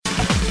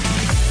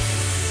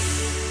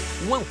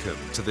Welcome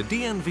to the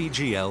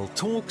DNVGL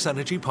Talks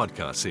Energy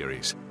podcast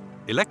series.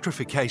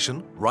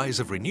 Electrification,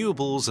 rise of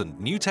renewables and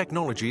new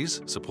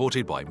technologies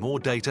supported by more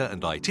data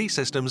and IT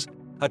systems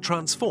are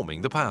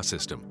transforming the power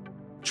system.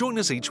 Join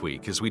us each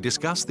week as we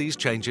discuss these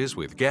changes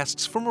with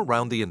guests from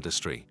around the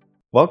industry.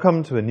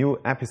 Welcome to a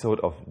new episode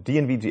of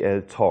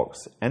DNVGL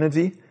Talks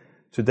Energy.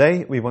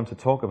 Today we want to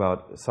talk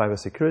about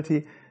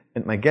cybersecurity,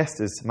 and my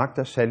guest is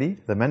Magda Shelley,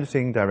 the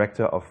Managing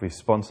Director of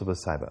Responsible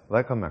Cyber.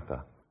 Welcome,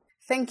 Magda.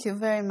 Thank you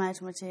very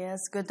much,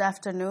 Matthias. Good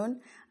afternoon.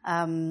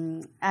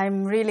 I'm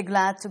really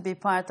glad to be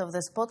part of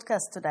this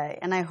podcast today,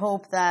 and I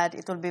hope that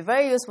it will be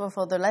very useful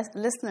for the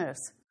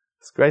listeners.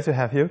 It's great to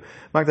have you,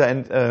 Magda,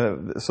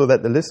 and so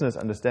that the listeners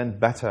understand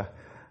better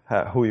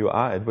who you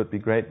are, it would be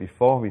great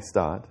before we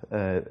start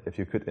if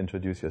you could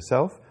introduce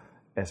yourself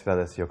as well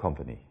as your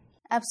company.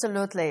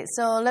 Absolutely.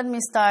 So let me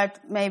start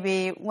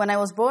maybe when I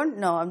was born.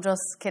 No, I'm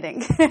just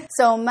kidding.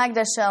 So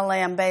Magda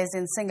Shelley, I'm based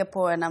in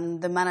Singapore and I'm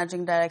the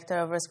Managing Director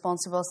of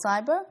Responsible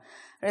Cyber.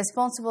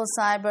 Responsible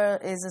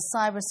Cyber is a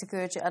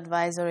cybersecurity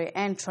advisory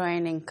and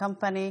training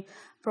company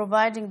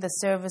providing the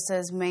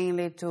services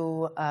mainly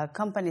to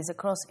companies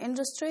across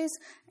industries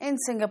in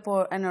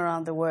Singapore and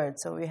around the world.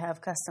 So we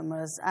have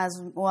customers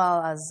as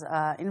well as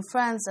in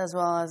France, as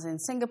well as in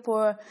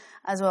Singapore,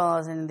 as well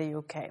as in the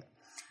UK.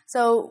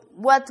 So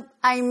what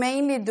I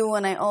mainly do,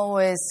 and I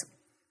always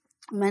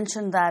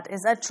mention that,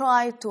 is I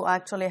try to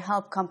actually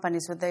help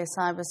companies with their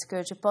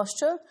cybersecurity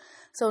posture.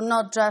 So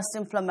not just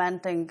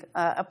implementing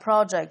a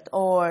project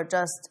or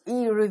just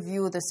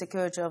review the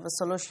security of a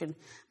solution,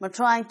 but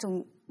trying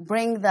to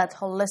bring that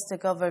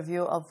holistic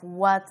overview of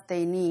what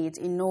they need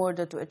in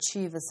order to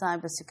achieve a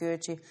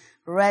cybersecurity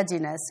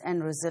readiness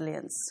and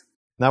resilience.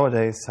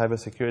 Nowadays,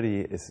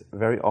 cybersecurity is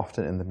very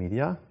often in the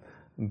media.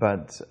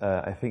 But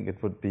I think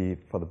it would be,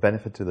 for the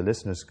benefit to the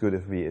listeners, good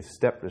if we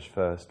establish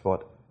first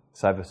what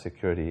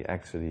cybersecurity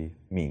actually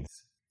means.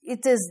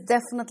 It is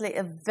definitely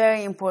a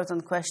very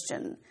important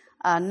question.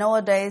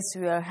 Nowadays,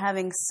 we are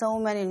having so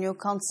many new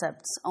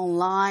concepts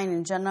online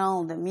in general,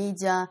 on the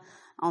media,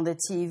 on the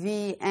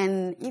TV.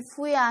 And if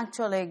we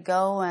actually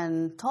go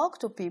and talk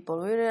to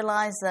people, we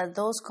realize that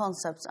those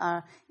concepts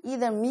are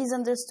either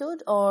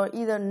misunderstood or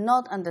either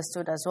not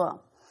understood as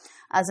well.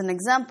 As an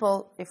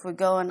example, if we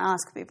go and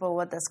ask people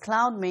what does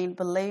cloud mean,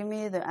 believe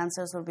me, the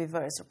answers will be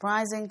very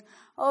surprising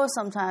or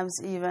sometimes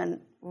even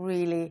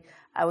really,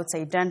 I would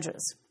say,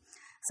 dangerous.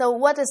 So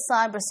what is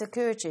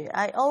cybersecurity?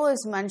 I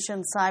always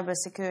mention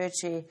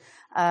cybersecurity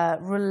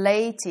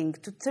relating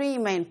to three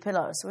main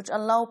pillars which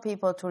allow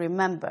people to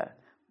remember.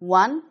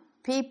 1,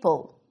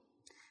 people.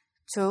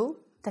 2,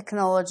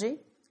 technology.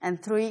 And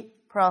 3,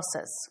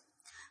 process.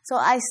 So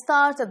I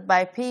started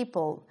by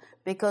people,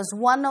 because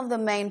one of the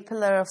main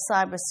pillars of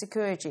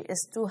cybersecurity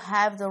is to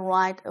have the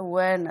right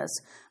awareness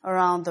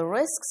around the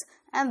risks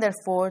and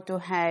therefore to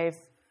have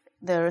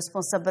the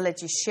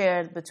responsibility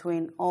shared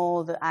between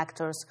all the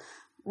actors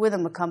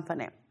within the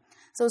company.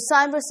 So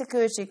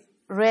cybersecurity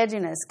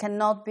readiness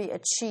cannot be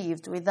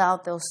achieved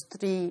without those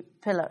 3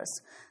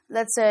 pillars.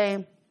 Let's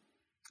say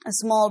a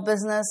small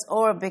business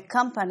or a big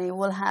company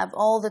will have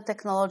all the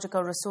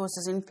technological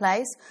resources in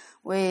place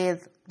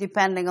with,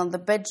 depending on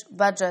the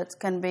budget,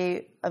 can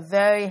be a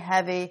very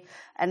heavy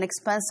and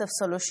expensive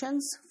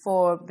solutions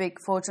for big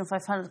Fortune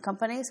 500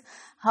 companies.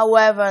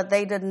 However,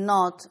 they did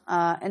not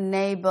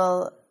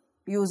enable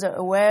user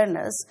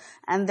awareness,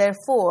 and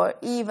therefore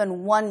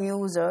even one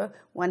user,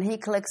 when he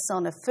clicks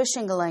on a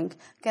phishing link,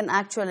 can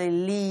actually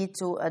lead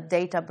to a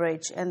data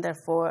breach, and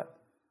therefore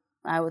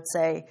I would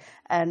say,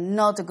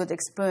 not a good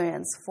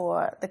experience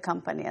for the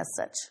company as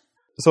such.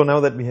 So now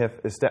that we have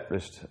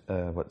established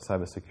what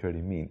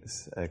cybersecurity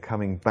means,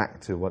 coming back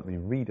to what we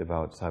read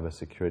about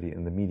cybersecurity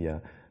in the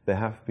media, there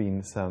have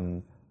been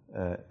some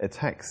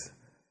attacks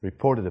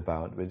reported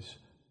about which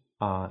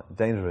are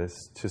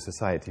dangerous to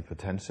society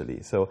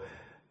potentially. So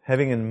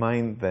having in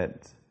mind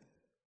that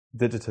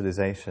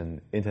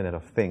digitalization, Internet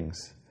of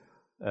Things,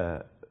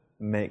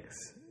 makes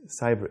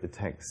cyber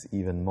attacks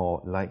even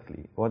more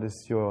likely, what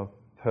is your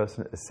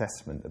personal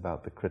assessment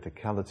about the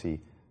criticality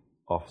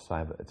of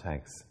cyber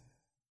attacks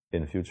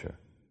in the future?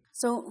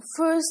 So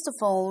first of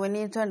all, we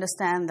need to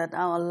understand that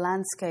our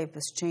landscape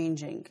is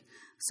changing.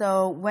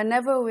 So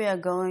whenever we are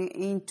going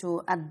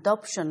into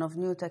adoption of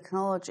new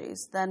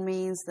technologies, that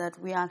means that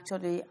we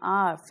actually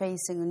are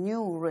facing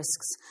new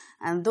risks,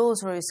 and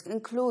those risks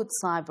include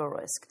cyber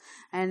risk.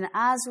 And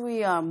as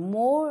we are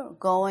more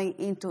going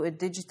into a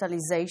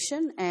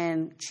digitalization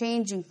and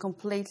changing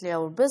completely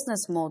our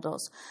business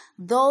models,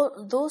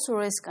 those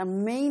risks are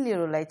mainly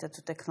related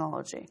to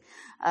technology.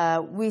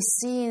 We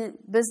see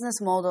business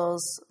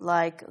models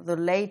like the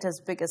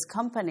latest, biggest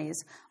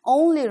companies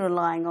only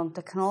relying on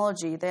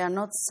technology. They are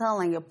not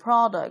selling a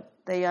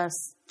product. They are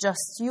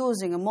just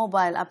using a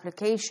mobile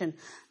application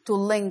to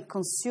link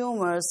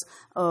consumers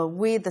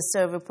with the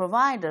service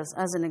providers,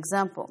 as an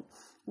example.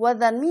 What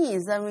that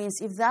means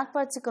if that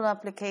particular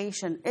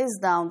application is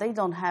down, they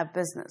don't have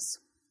business.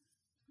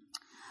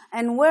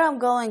 And where I'm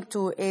going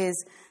to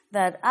is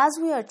that as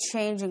we are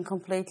changing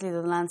completely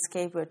the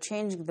landscape, we're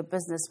changing the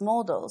business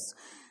models,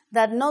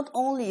 that not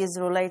only is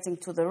relating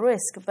to the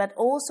risk, but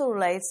also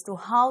relates to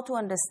how to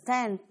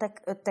understand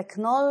a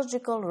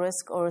technological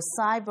risk or a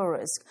cyber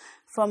risk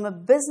from a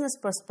business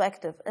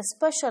perspective,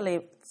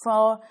 especially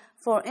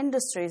for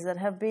industries that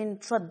have been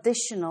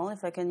traditional,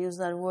 if I can use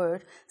that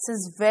word,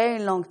 since very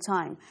long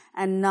time.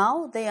 And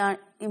now they are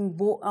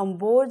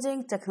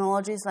onboarding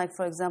technologies like,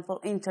 for example,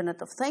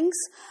 Internet of Things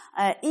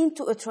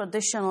into a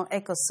traditional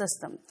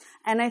ecosystem.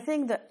 And I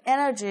think the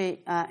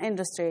energy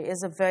industry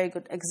is a very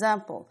good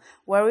example,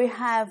 where we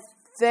have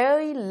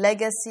very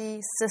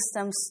legacy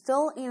systems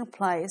still in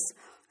place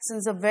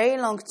since a very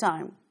long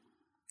time,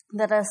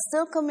 that are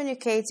still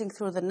communicating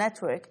through the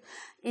network.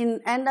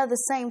 And at the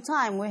same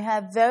time, we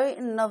have very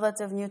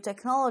innovative new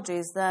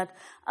technologies that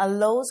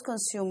allows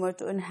consumer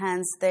to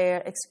enhance their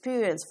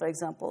experience, for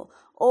example,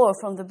 or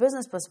from the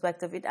business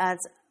perspective, it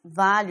adds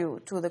value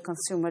to the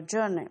consumer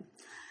journey.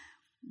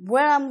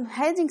 Where I'm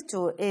heading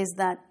to is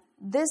that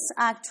this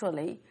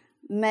actually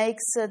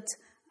makes it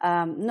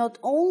not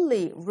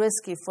only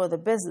risky for the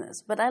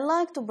business, but I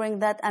like to bring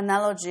that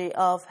analogy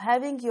of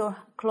having your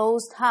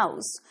closed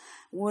house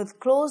with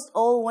closed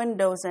all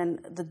windows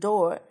and the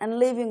door and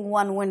leaving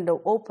one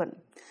window open.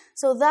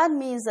 So that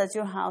means that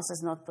your house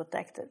is not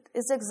protected.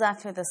 It's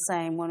exactly the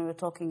same when we're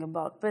talking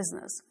about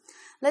business.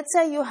 Let's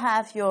say you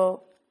have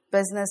your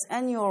business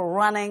and you're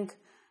running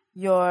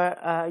your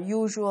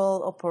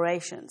usual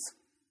operations.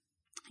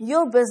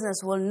 Your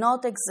business will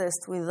not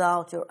exist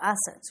without your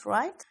assets,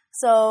 right?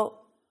 So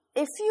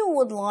if you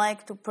would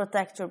like to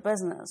protect your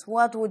business,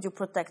 what would you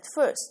protect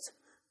first?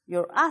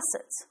 Your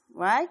assets,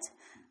 right?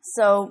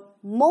 So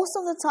most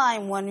of the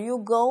time when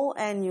you go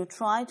and you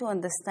try to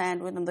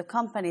understand within the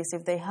companies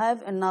if they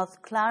have enough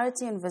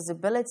clarity and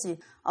visibility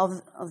of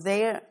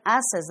their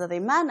assets that they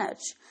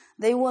manage,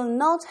 they will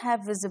not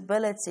have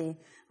visibility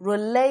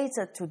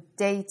related to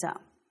data.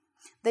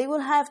 They will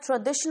have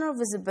traditional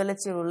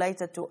visibility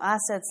related to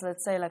assets,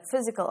 let's say like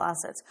physical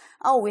assets.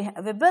 Oh, we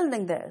have a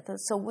building there,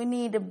 so we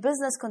need a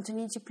business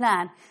continuity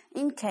plan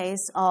in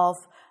case of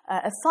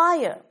a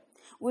fire,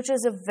 which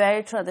is a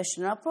very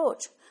traditional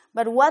approach.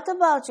 But what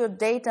about your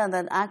data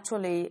that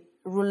actually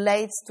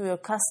relates to your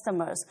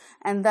customers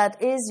and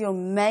that is your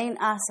main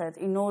asset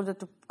in order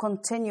to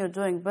continue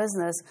doing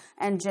business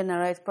and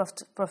generate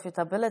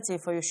profitability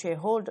for your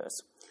shareholders?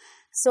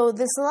 So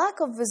this lack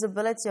of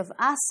visibility of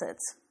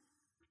assets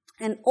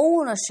and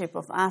ownership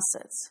of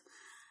assets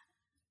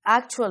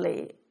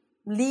actually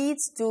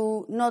leads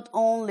to not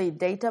only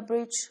data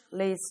breach,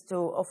 leads to,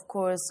 of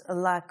course, a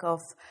lack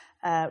of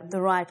the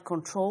right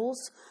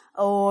controls,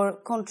 or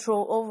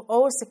control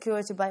or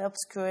security by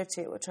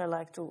obscurity, which I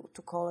like to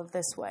call it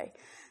this way.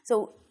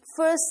 So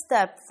first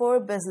step for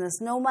a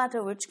business, no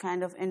matter which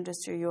kind of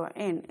industry you are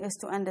in, is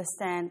to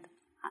understand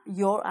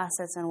your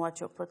assets and what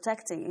you're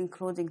protecting,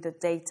 including the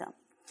data.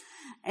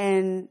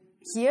 And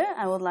here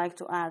I would like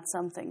to add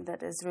something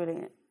that is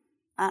really,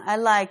 I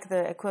like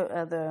the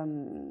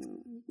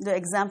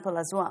example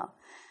as well.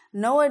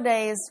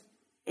 Nowadays,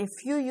 if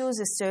you use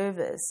a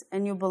service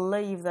and you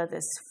believe that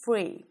it's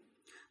free,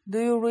 do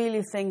you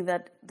really think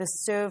that the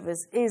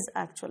service is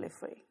actually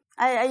free?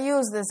 I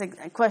use this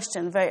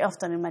question very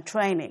often in my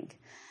training.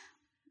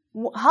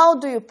 How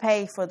do you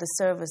pay for the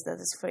service that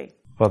is free?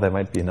 Well, there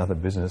might be another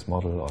business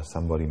model, or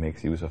somebody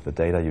makes use of the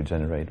data you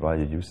generate while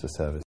you use the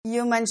service.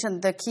 You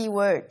mentioned the key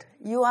word.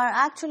 You are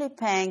actually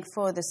paying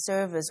for the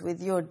service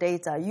with your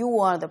data. You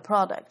are the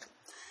product.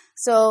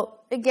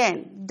 So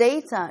again,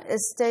 data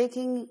is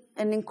taking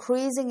an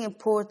increasing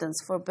importance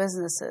for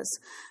businesses,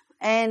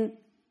 and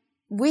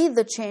with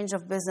the change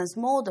of business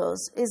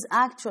models is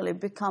actually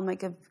becoming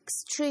an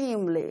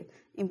extremely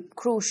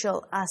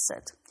crucial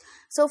asset.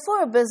 So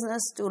for a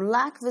business to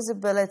lack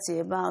visibility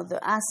about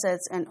the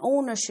assets and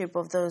ownership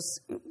of those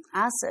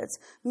assets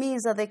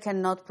means that they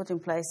cannot put in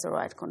place the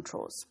right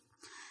controls.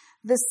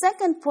 The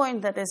second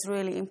point that is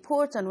really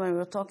important when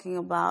we're talking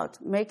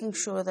about making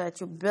sure that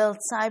you build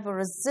cyber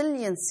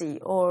resiliency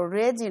or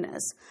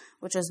readiness,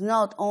 which is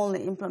not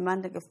only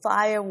implementing a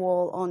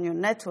firewall on your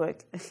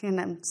network,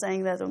 and I'm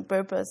saying that on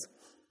purpose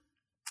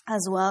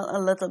as well, a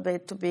little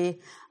bit to be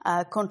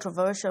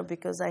controversial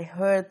because I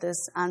heard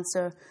this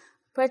answer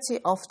pretty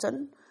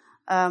often,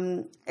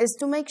 is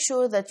to make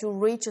sure that you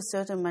reach a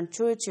certain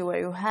maturity where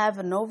you have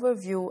an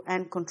overview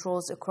and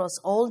controls across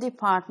all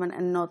departments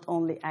and not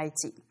only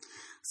IT.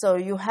 So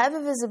you have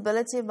a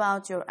visibility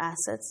about your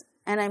assets,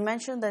 and I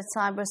mentioned that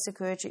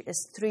cybersecurity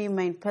is three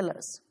main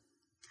pillars: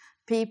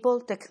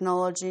 people,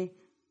 technology,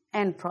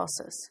 and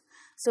process.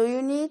 So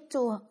you need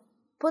to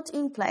put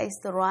in place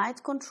the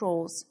right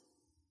controls,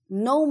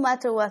 no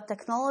matter what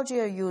technology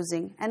you're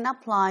using, and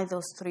apply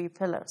those three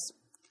pillars.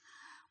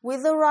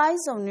 With the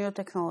rise of new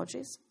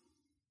technologies,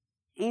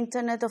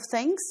 Internet of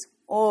Things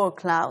or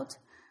cloud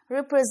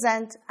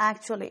represent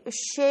actually a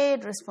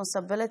shared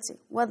responsibility.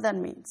 What that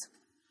means?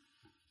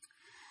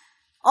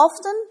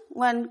 Often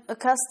when a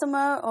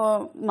customer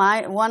or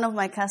one of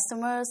my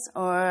customers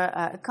or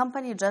a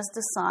company just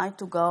decide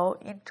to go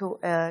into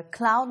a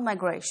cloud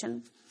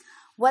migration,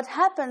 what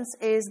happens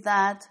is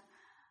that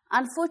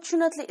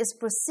unfortunately it's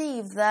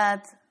perceived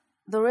that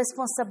the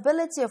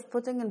responsibility of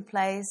putting in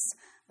place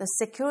the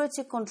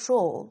security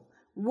control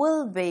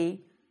will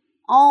be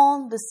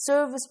on the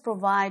service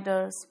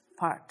provider's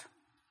part.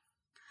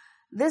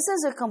 This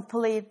is a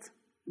complete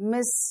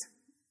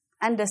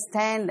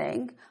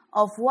misunderstanding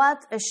of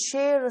what a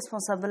shared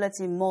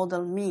responsibility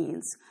model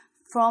means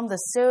from the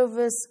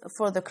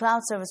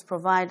cloud service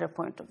provider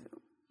point of view.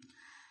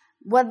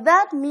 What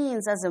that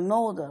means as a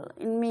model,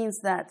 it means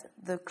that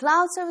the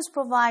cloud service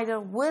provider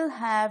will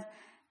have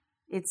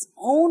its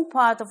own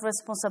part of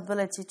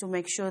responsibility to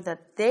make sure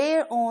that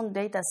their own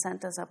data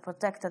centers are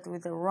protected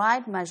with the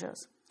right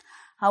measures.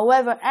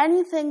 However,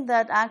 anything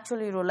that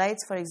actually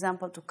relates, for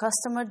example, to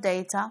customer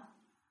data,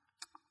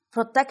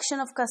 protection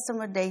of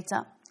customer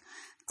data,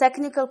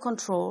 technical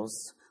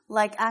controls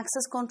like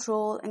access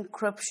control,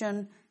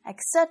 encryption,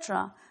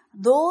 etc.,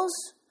 those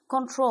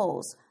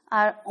controls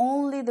are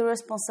only the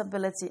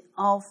responsibility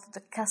of the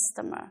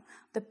customer,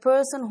 the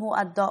person who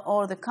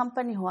or the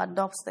company who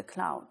adopts the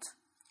cloud.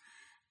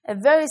 A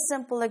very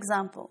simple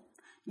example.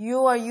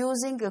 You are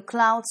using a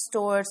cloud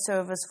storage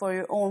service for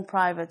your own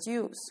private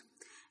use,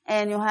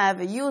 and you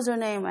have a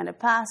username and a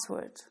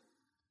password,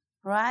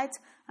 right?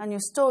 And you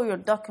store your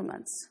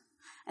documents.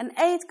 An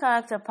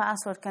 8-character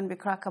password can be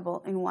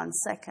crackable in 1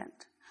 second.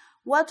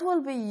 What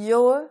will be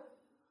your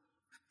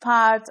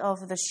part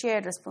of the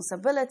shared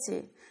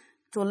responsibility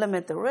to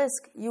limit the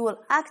risk? You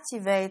will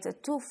activate a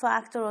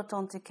 2-factor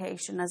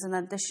authentication as an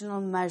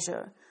additional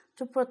measure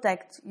to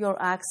protect your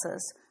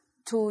access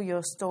to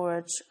your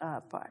storage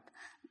part.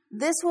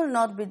 This will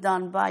not be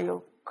done by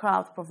your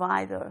cloud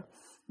provider.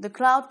 The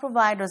cloud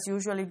providers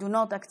usually do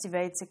not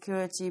activate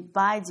security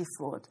by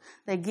default.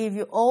 They give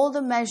you all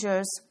the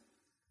measures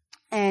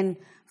and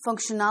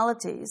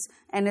functionalities,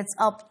 and it's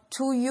up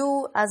to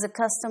you as a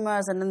customer,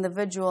 as an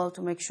individual,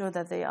 to make sure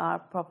that they are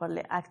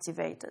properly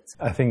activated.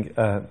 I think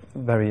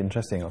very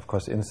interesting, of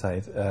course,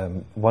 insight.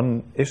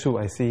 One issue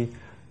I see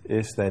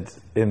is that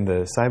in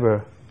the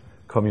cyber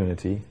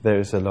community, there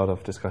is a lot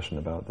of discussion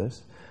about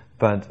this,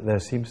 but there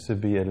seems to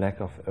be a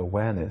lack of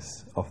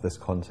awareness of this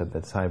concept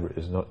that cyber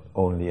is not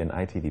only an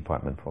IT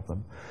department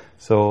problem.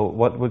 So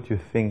what would you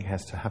think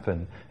has to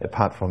happen,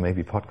 apart from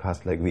maybe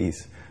podcasts like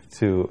these,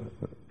 to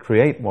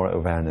create more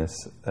awareness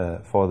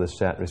for the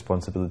shared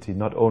responsibility,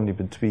 not only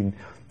between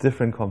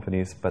different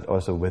companies, but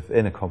also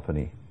within a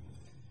company?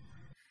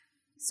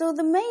 So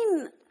the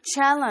main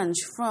challenge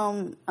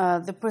from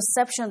the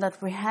perception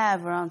that we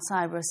have around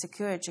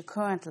cybersecurity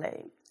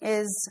currently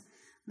is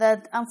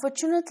that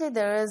unfortunately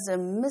there is a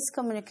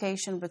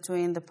miscommunication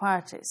between the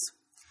parties.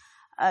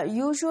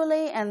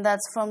 Usually, and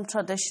that's from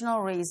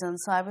traditional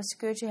reasons,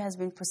 cybersecurity has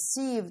been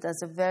perceived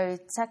as a very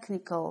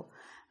technical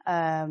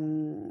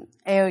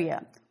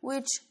area,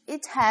 which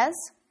it has.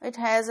 It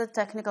has a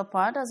technical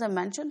part, as I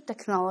mentioned.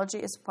 Technology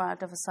is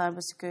part of a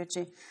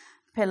cybersecurity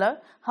pillar.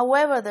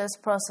 However, there's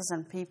process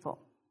and people.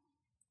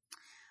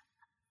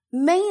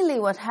 Mainly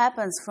what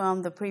happens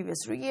from the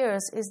previous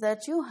years is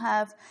that you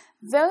have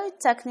very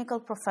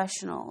technical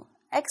professionals,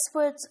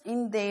 experts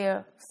in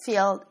their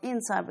field in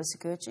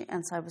cybersecurity,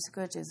 and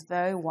cybersecurity is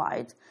very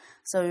wide,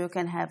 so you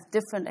can have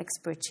different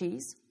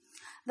expertise,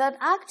 that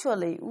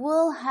actually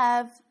will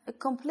have a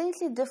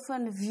completely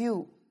different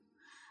view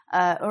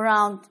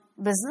around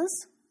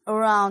business,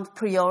 around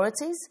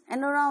priorities,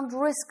 and around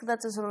risk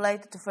that is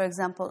related to, for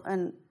example,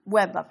 a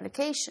web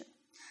application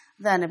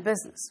than a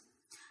business.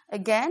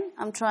 Again,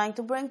 I'm trying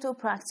to bring to a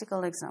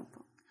practical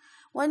example.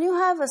 When you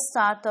have a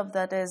startup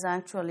that is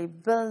actually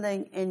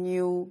building a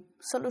new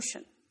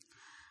solution,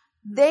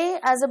 they,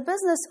 as a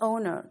business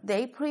owner,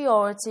 their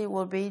priority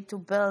will be to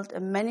build a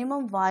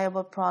minimum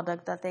viable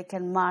product that they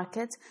can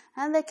market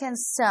and they can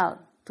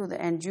sell to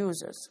the end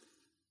users.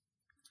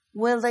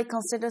 Will they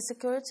consider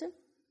security?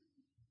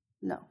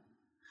 No.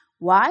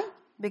 Why?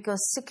 Because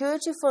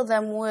security for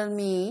them will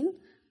mean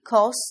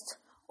cost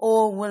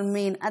or will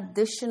mean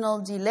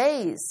additional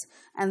delays.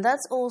 And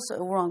that's also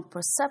a wrong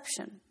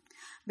perception.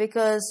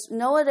 Because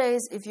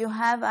nowadays, if you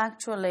have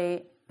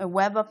actually a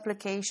web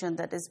application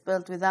that is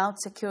built without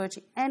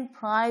security and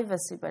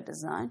privacy by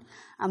design,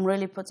 I'm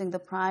really putting the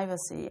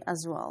privacy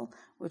as well,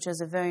 which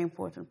is a very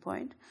important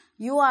point,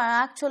 you are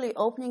actually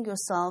opening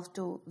yourself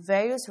to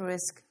various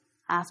risks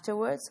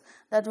afterwards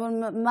that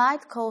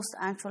might cost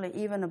actually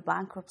even a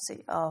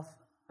bankruptcy of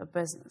a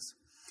business.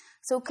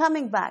 So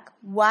coming back,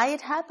 why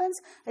it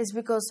happens is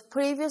because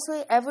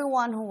previously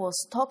everyone who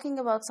was talking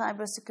about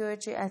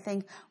cybersecurity, I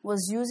think,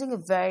 was using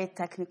a very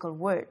technical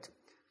word.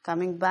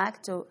 Coming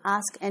back to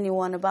ask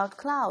anyone about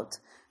cloud,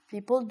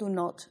 people do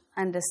not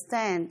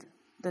understand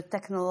the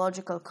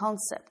technological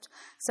concept.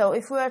 So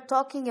if we are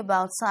talking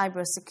about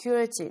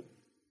cybersecurity,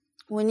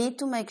 we need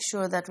to make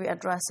sure that we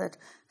address it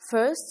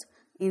first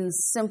in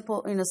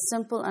a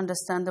simple,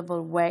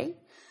 understandable way.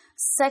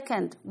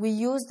 Second, we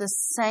use the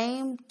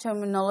same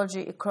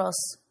terminology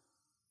across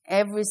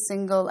every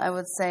single, I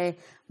would say,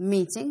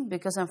 meeting,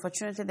 because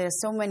unfortunately there are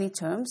so many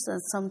terms that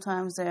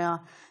sometimes they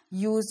are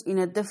used in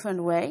a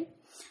different way.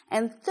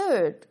 And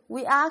third,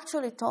 we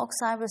actually talk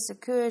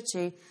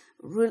cybersecurity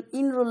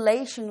in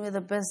relation with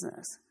the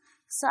business.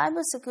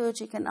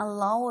 Cybersecurity can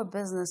allow a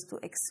business to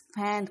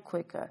expand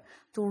quicker,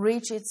 to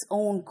reach its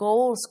own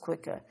goals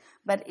quicker.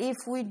 But if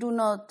we do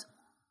not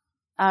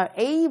are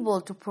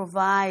able to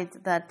provide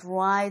that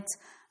right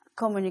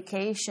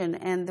communication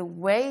and the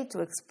way to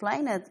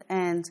explain it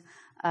and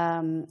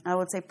I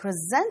would say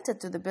present it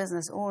to the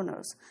business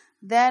owners,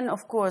 then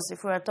of course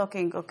if we are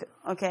talking,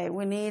 okay,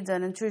 we need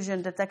an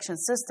intrusion detection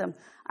system,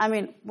 I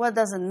mean, what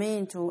does it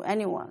mean to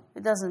anyone?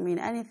 It doesn't mean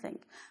anything.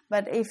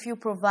 But if you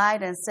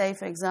provide and say,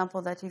 for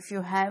example, that if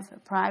you have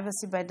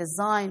privacy by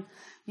design,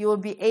 you will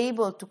be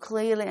able to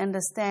clearly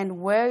understand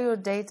where your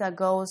data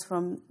goes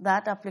from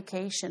that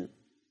application.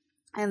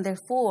 And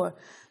therefore,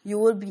 you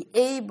will be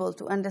able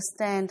to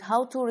understand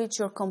how to reach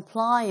your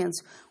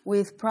compliance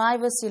with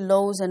privacy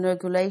laws and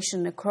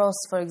regulation across,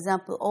 for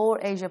example, all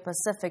Asia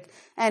Pacific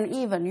and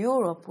even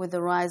Europe with the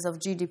rise of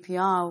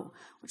GDPR,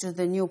 which is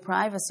the new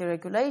privacy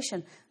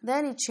regulation.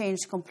 Then it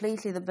changed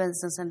completely the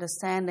business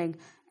understanding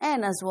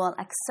and as well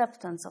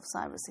acceptance of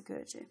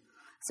cybersecurity.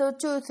 So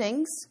two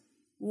things.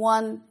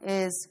 One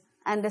is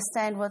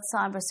understand what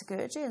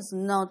cybersecurity is,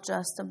 not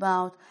just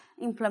about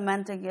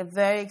implementing a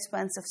very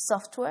expensive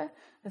software.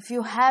 If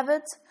you have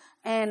it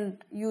and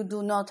you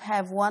do not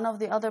have one of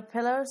the other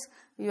pillars,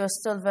 you are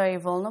still very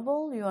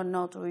vulnerable. You are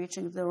not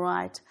reaching the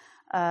right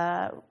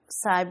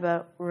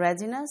cyber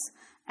readiness.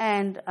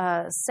 And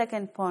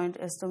second point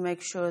is to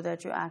make sure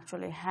that you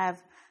actually have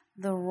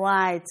the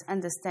right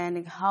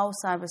understanding how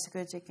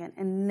cybersecurity can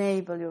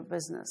enable your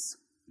business.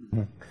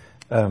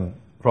 Mm-hmm.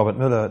 Robert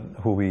Mueller,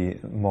 who we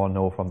more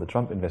know from the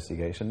Trump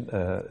investigation,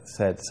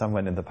 said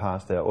somewhere in the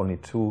past there are only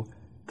two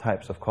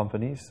types of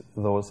companies,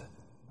 those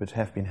which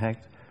have been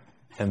hacked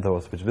and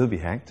those which will be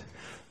hacked.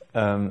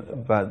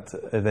 But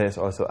there's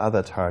also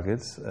other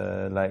targets,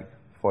 like,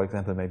 for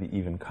example, maybe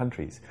even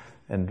countries.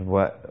 And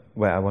where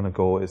I want to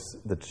go is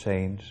the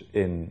change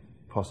in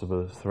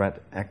possible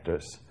threat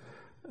actors.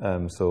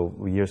 So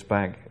years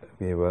back,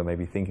 we were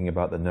maybe thinking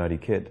about the nerdy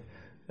kid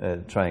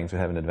trying to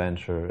have an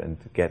adventure and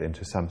get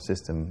into some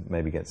system,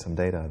 maybe get some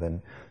data.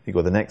 Then we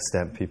go the next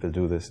step, people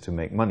do this to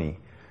make money.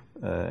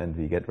 And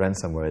we get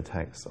ransomware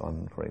attacks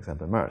on, for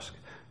example, Maersk.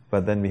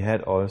 But then we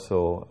had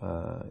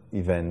also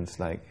events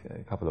like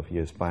a couple of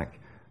years back,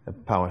 a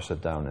power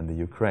shutdown in the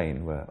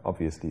Ukraine, where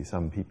obviously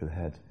some people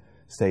had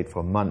stayed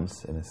for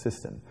months in a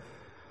system.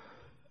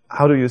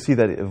 How do you see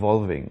that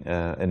evolving,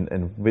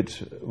 and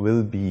which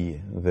will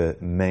be the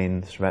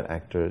main threat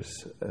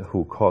actors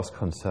who cause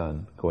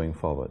concern going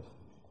forward?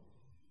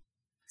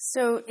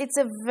 So it's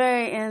a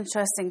very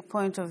interesting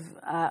point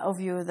of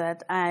view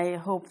that I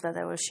hope that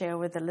I will share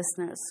with the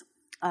listeners.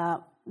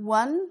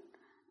 One,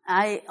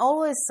 I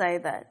always say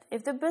that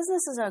if the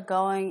businesses are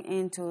going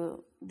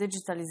into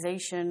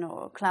digitalization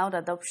or cloud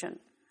adoption,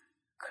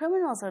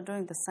 criminals are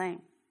doing the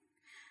same.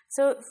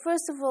 So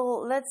first of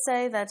all, let's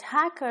say that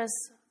hackers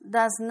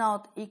does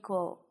not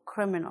equal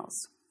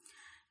criminals.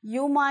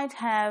 You might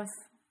have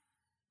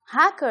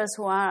hackers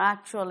who are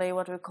actually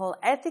what we call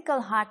ethical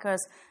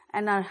hackers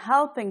and are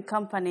helping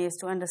companies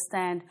to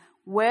understand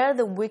where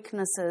the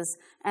weaknesses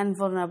and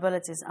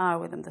vulnerabilities are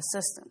within the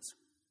systems.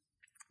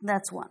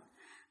 That's one.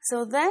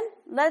 So then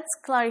let's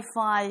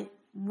clarify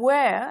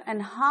where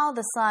and how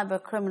the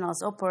cyber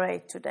criminals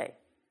operate today.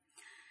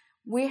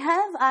 We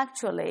have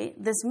actually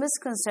this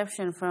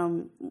misconception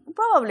from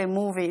probably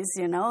movies,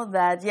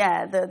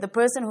 that, the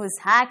person who is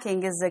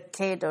hacking is a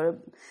kid or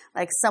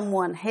like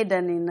someone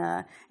hidden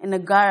in a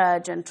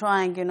garage and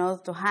trying,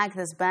 to hack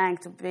this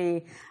bank to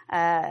be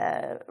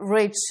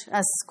rich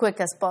as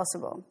quick as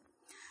possible.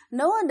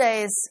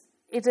 Nowadays,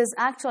 it is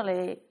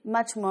actually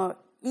much more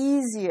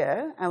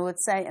easier, I would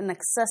say, and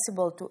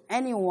accessible to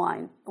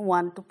anyone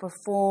to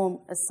perform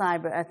a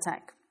cyber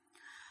attack.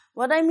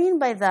 What I mean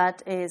by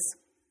that is,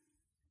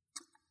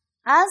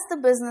 as the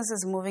business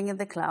is moving in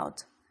the cloud,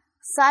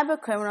 cyber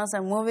criminals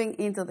are moving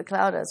into the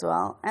cloud as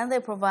well, and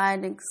they're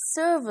providing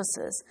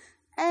services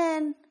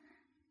and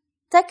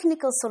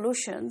technical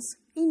solutions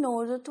in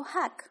order to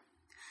hack.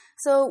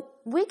 So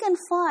we can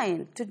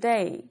find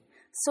today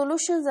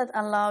solutions that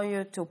allow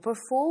you to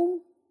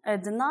perform a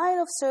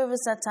denial of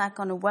service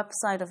attack on a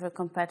website of your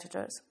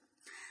competitors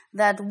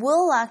that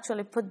will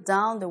actually put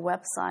down the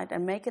website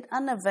and make it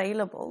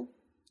unavailable.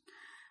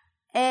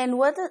 And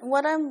what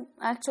I'm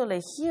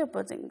actually here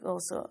putting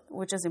also,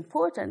 which is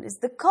important, is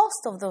the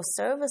cost of those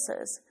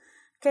services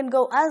can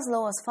go as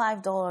low as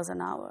 $5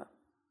 an hour.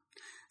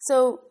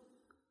 So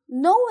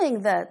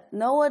knowing that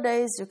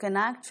nowadays you can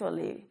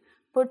actually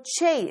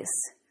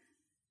purchase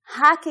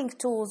hacking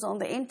tools on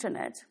the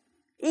internet,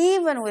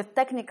 even with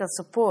technical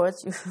support,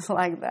 you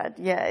like that,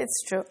 yeah,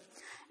 it's true.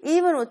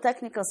 Even with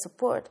technical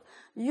support,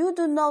 you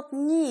do not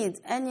need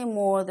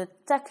anymore the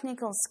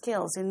technical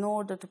skills in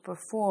order to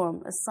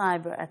perform a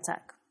cyber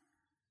attack.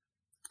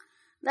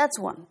 That's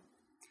one.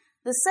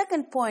 The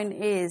second point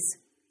is,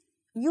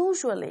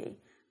 usually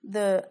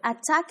the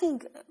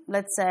attacking,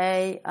 let's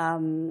say,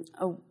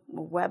 a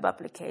web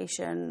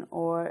application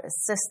or a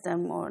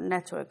system or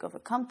network of a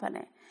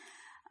company,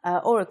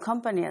 or a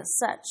company as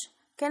such,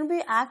 can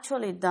be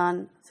actually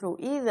done through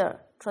either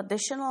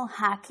traditional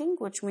hacking,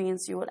 which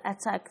means you would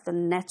attack the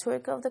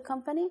network of the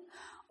company,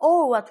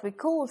 or what we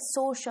call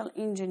social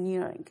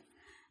engineering.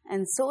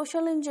 And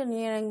social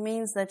engineering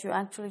means that you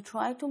actually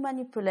try to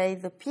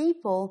manipulate the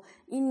people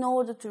in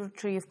order to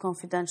retrieve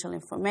confidential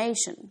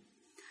information.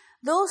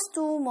 Those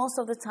two, most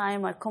of the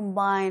time, are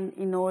combined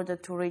in order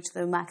to reach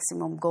the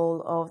maximum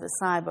goal of the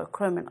cyber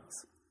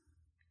criminals.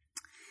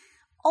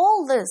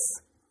 All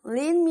this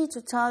leads me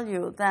to tell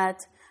you that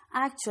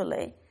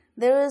actually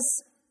there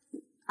is,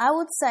 I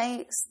would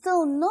say,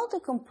 still not a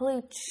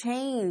complete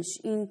change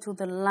into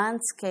the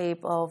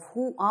landscape of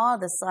who are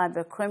the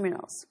cyber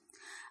criminals.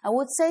 I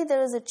would say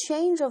there is a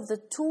change of the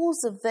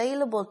tools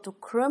available to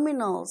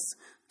criminals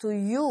to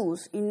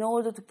use in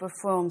order to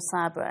perform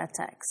cyber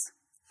attacks.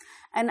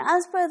 And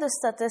as per the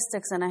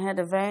statistics, and I had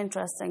a very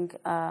interesting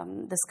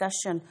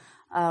discussion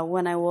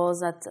when I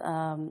was at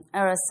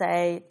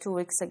RSA 2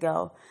 weeks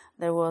ago.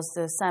 There was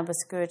the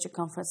cybersecurity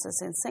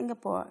conferences in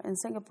Singapore.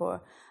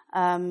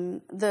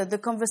 The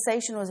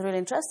conversation was really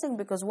interesting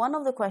because one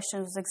of the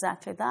questions was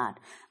exactly that.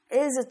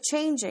 Is it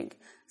changing?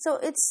 So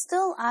it's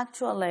still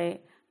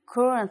actually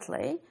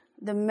currently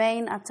the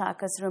main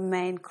attackers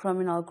remain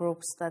criminal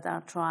groups that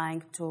are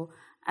trying to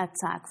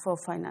attack for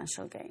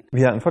financial gain.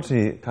 We are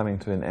unfortunately coming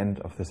to an end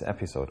of this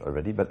episode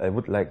already, but I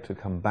would like to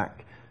come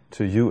back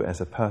to you as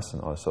a person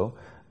also.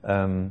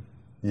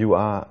 You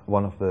are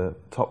one of the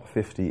top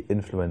 50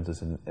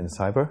 influencers in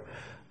cyber.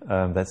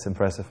 That's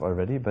impressive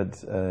already,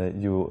 but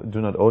you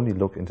do not only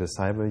look into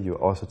cyber, you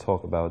also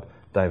talk about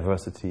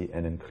diversity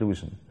and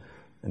inclusion.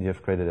 And you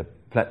have created a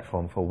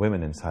platform for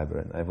women in cyber,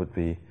 and I would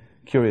be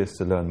curious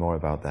to learn more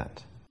about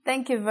that.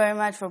 Thank you very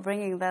much for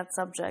bringing that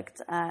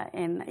subject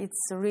in.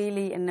 It's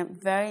really a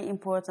very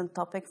important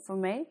topic for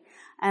me,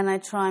 and I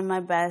try my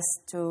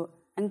best to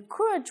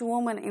encourage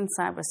women in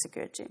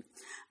cybersecurity,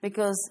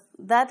 because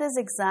that is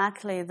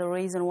exactly the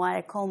reason why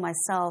I call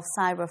myself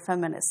cyber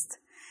feminist.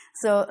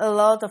 So a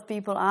lot of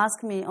people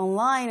ask me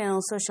online and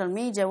on social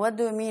media, what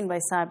do you mean by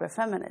cyber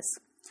feminist?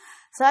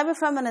 Cyber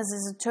feminist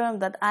is a term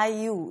that I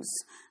use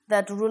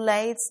that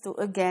relates to,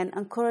 again,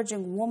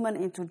 encouraging women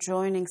into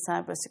joining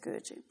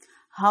cybersecurity.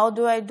 How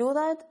do I do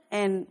that,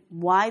 and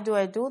why do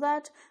I do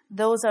that?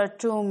 Those are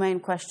two main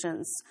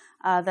questions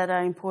that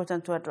are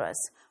important to address.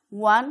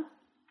 One,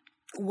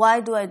 why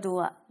do I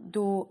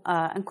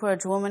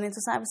encourage women into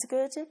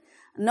cybersecurity?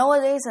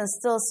 Nowadays, and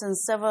still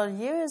since several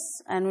years,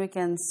 and we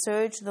can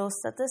search those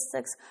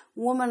statistics,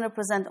 women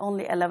represent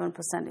only 11%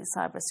 in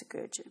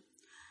cybersecurity.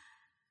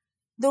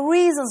 The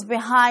reasons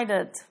behind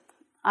it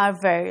are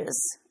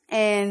various,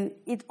 and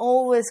it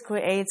always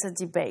creates a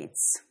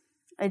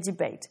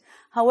debate.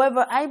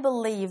 However, I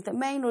believe the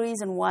main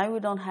reason why we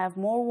don't have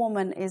more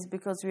women is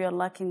because we are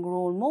lacking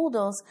role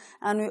models,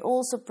 and we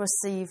also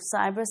perceive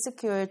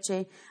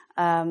cybersecurity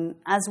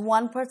as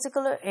one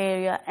particular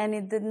area, and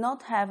it did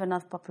not have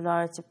enough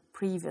popularity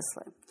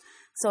previously.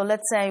 So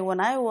let's say when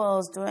I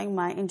was doing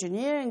my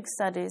engineering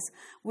studies,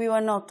 we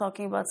were not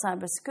talking about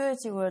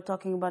cybersecurity, we were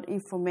talking about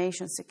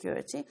information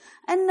security,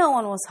 and no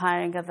one was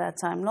hiring at that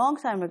time, long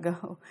time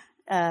ago,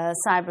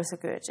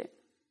 cybersecurity.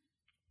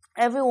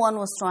 Everyone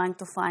was trying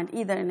to find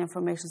either an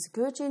information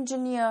security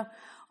engineer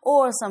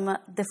or some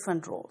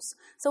different roles.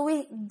 So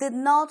we did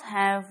not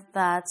have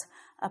that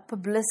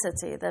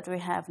publicity that we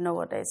have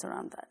nowadays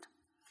around that.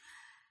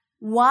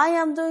 Why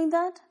I'm doing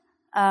that?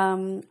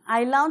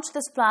 I launched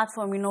this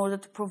platform in order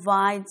to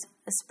provide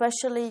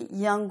especially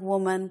young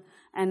women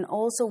and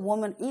also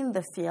women in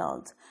the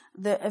field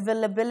the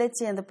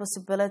availability and the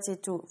possibility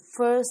to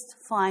first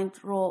find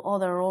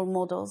other role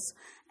models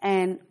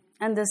and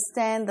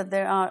understand that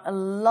there are a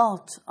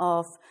lot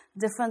of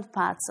different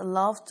paths, a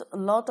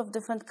lot of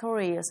different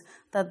careers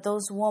that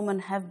those women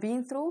have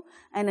been through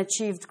and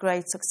achieved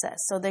great success.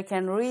 So they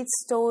can read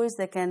stories,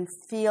 they can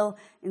feel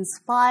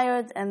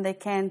inspired, and they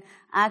can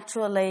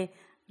actually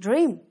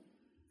dream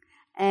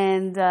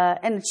and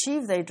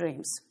achieve their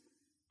dreams.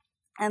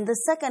 And the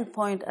second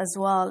point as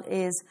well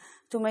is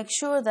to make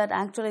sure that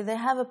actually they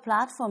have a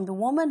platform, the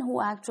women who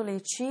actually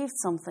achieved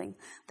something,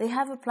 they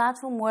have a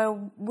platform where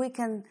we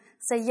can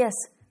say, yes,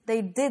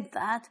 they did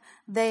that.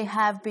 They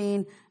have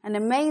been an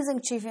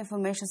amazing chief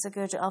information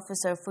security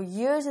officer for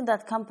years in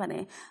that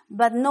company,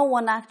 but no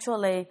one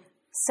actually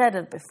said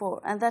it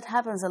before, and that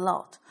happens a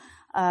lot.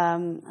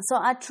 So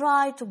I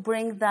try to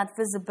bring that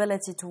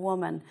visibility to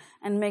women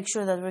and make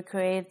sure that we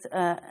create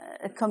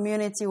a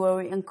community where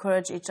we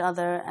encourage each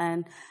other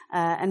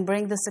and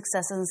bring the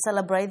successes and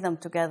celebrate them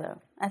together.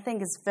 I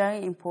think it's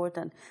very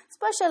important,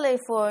 especially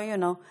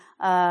for,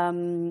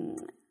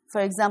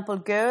 for example,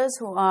 girls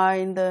who are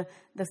in the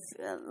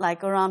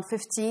like around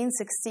 15,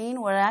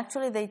 16, where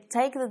actually they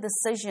take the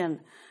decision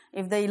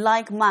if they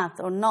like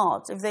math or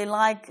not, if they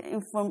like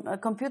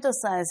computer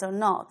science or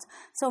not.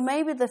 So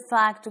maybe the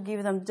fact to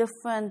give them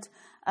different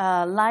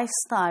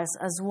lifestyles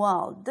as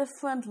well,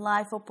 different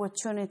life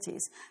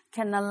opportunities,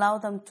 can allow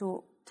them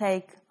to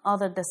take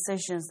other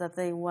decisions that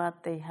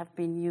what they have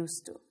been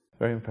used to.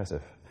 Very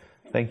impressive.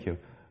 Thank you.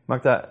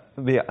 Magda,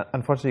 we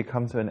unfortunately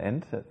come to an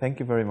end.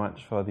 Thank you very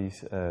much for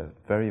these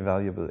very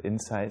valuable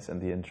insights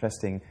and the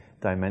interesting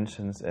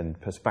dimensions and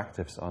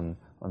perspectives on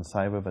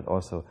cyber, but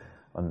also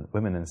on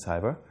women in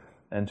cyber.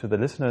 And to the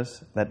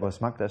listeners, that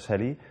was Magda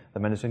Schely, the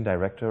Managing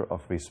Director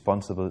of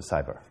Responsible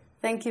Cyber.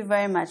 Thank you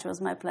very much. It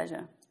was my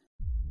pleasure.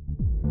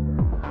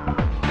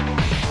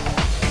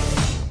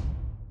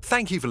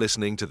 Thank you for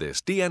listening to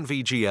this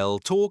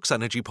DNVGL Talks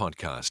Energy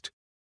podcast.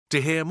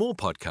 To hear more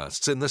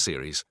podcasts in the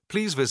series,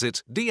 please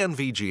visit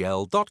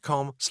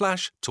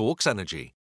dnvgl.com/talksenergy.